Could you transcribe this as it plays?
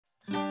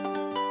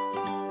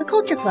The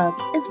Culture Club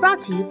is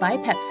brought to you by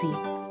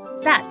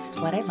Pepsi. That's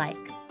what I like.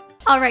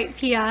 All right,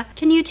 Pia,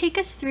 can you take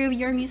us through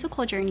your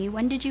musical journey?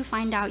 When did you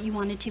find out you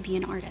wanted to be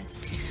an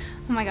artist?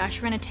 Oh my gosh,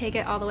 we're gonna take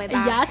it all the way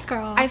back. Yes,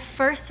 girl. I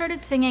first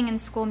started singing in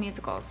school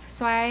musicals.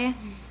 So I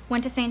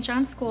went to St.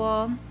 John's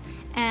School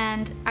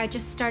and I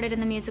just started in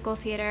the musical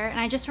theater. And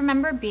I just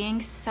remember being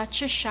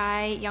such a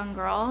shy young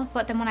girl.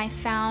 But then when I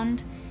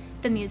found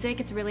the music,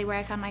 it's really where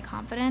I found my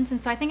confidence.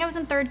 And so I think I was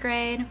in 3rd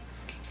grade.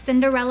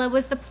 Cinderella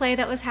was the play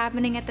that was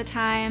happening at the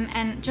time.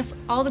 And just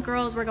all the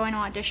girls were going to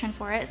audition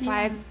for it. So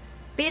I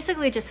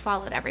basically just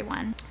followed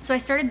everyone. So I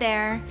started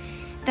there.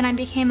 Then I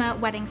became a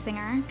wedding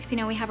singer because, you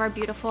know, we have our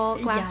beautiful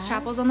glass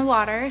chapels on the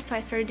water. So I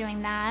started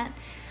doing that.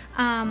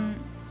 And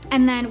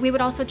then we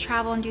would also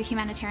travel and do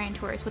humanitarian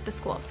tours with the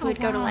school. So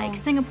we'd go to like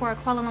Singapore,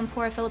 Kuala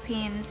Lumpur,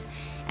 Philippines,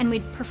 and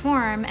we'd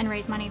perform and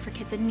raise money for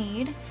kids in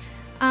need.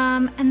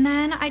 And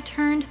then I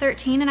turned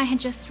 13 and I had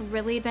just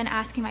really been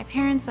asking my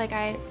parents, like,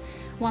 I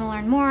want to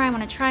learn more, I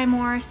want to try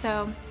more.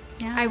 So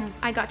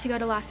I got to go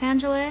to Los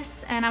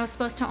Angeles and I was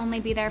supposed to only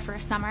be there for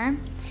a summer.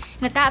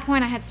 And at that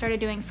point I had started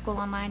doing school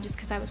online just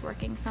because I was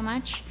working so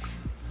much.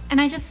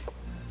 And I just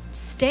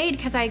stayed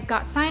because I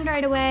got signed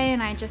right away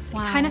and I just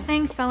kind of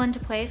things fell into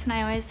place, and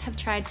I always have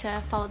tried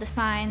to follow the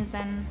signs,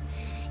 and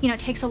you know, it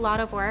takes a lot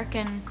of work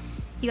and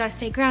you got to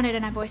stay grounded,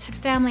 and I've always had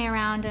family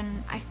around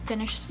and I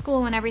finished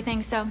school and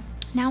everything. So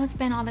now it's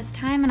been all this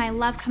time and I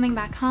love coming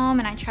back home,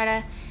 and I try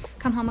to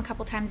come home a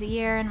couple times a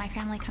year and my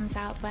family comes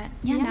out, but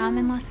now I'm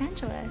in Los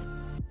Angeles.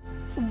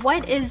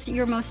 What is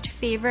your most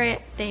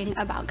favorite thing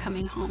about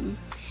coming home?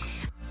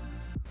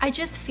 I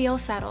just feel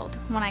settled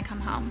when I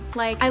come home.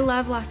 Like, I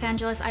love Los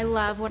Angeles, I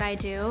love what I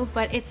do,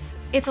 but it's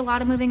a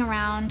lot of moving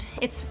around.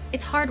 It's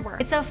hard work.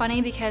 It's so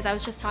funny because I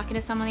was just talking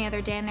to someone the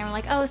other day and they were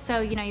like, oh,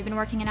 so you know, you've been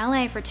working in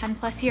LA for 10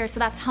 plus years, so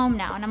that's home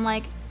now. And I'm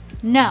like,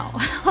 no.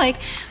 Like,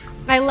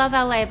 I love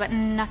LA, but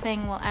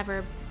nothing will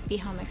ever be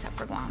home except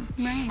for Guam.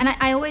 Right. And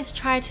I always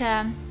try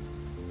to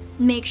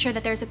make sure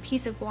that there's a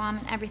piece of Guam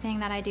in everything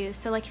that I do.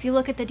 So like, if you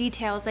look at the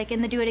details, like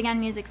in the Do It Again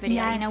music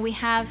video, you know, we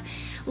have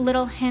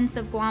little hints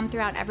of Guam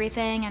throughout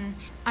everything, and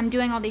I'm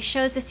doing all these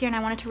shows this year and I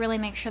wanted to really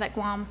make sure that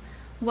Guam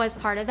was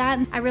part of that.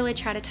 I really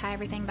try to tie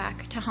everything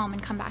back to home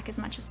and come back as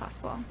much as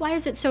possible. Why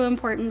is it so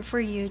important for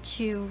you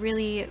to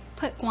really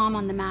put Guam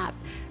on the map,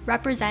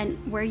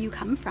 represent where you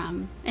come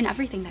from in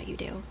everything that you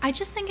do? I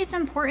just think it's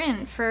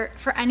important for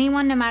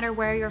anyone, no matter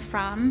where you're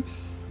from.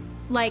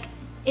 Like,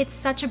 it's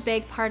such a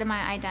big part of my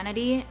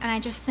identity, and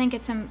I just think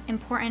it's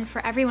important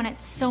for everyone.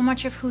 It's so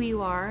much of who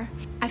you are.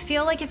 I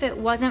feel like if it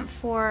wasn't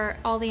for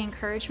all the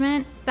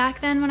encouragement back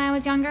then when I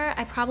was younger,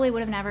 I probably would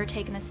have never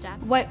taken this step.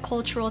 What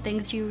cultural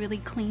things do you really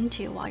cling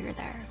to while you're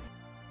there?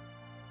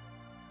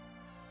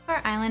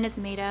 Our island is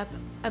made up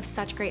of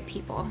such great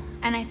people,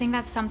 and I think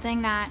that's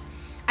something that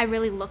I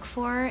really look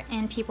for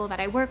in people that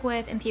I work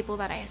with, and people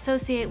that I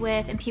associate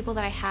with, and people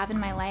that I have in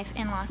my life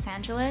in Los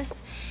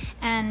Angeles.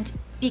 And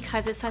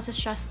because it's such a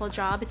stressful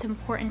job, it's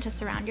important to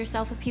surround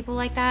yourself with people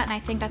like that. And I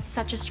think that's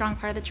such a strong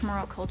part of the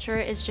Chamorro culture,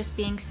 is just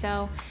being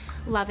so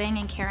loving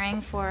and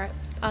caring for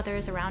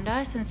others around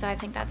us. And so I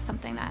think that's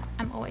something that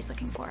I'm always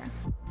looking for.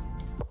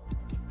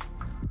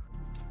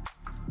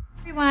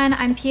 Everyone,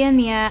 I'm Pia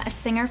Mia, a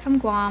singer from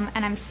Guam,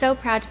 and I'm so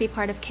proud to be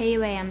part of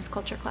KUAM's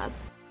Culture Club.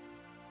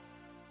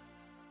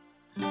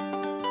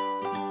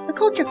 The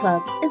Culture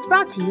Club is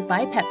brought to you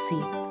by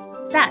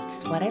Pepsi.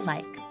 That's what I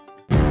like.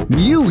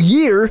 New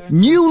year,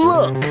 new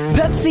look.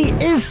 Pepsi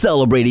is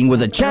celebrating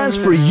with a chance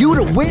for you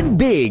to win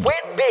big.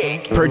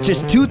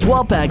 Purchase 2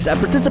 12-packs at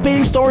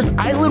participating stores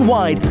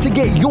island-wide to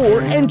get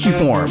your entry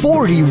form.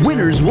 40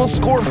 winners will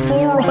score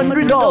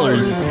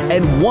 $400,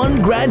 and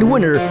 1 grand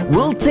winner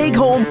will take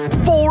home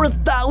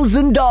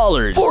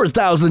 $4,000.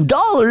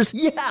 $4,000?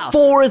 Yeah,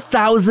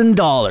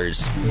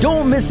 $4,000.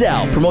 Don't miss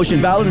out. Promotion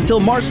valid until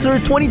March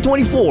 3rd,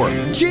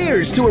 2024.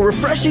 Cheers to a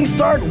refreshing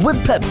start with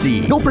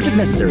Pepsi. No purchase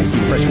necessary. See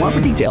Fresh Guam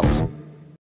for details.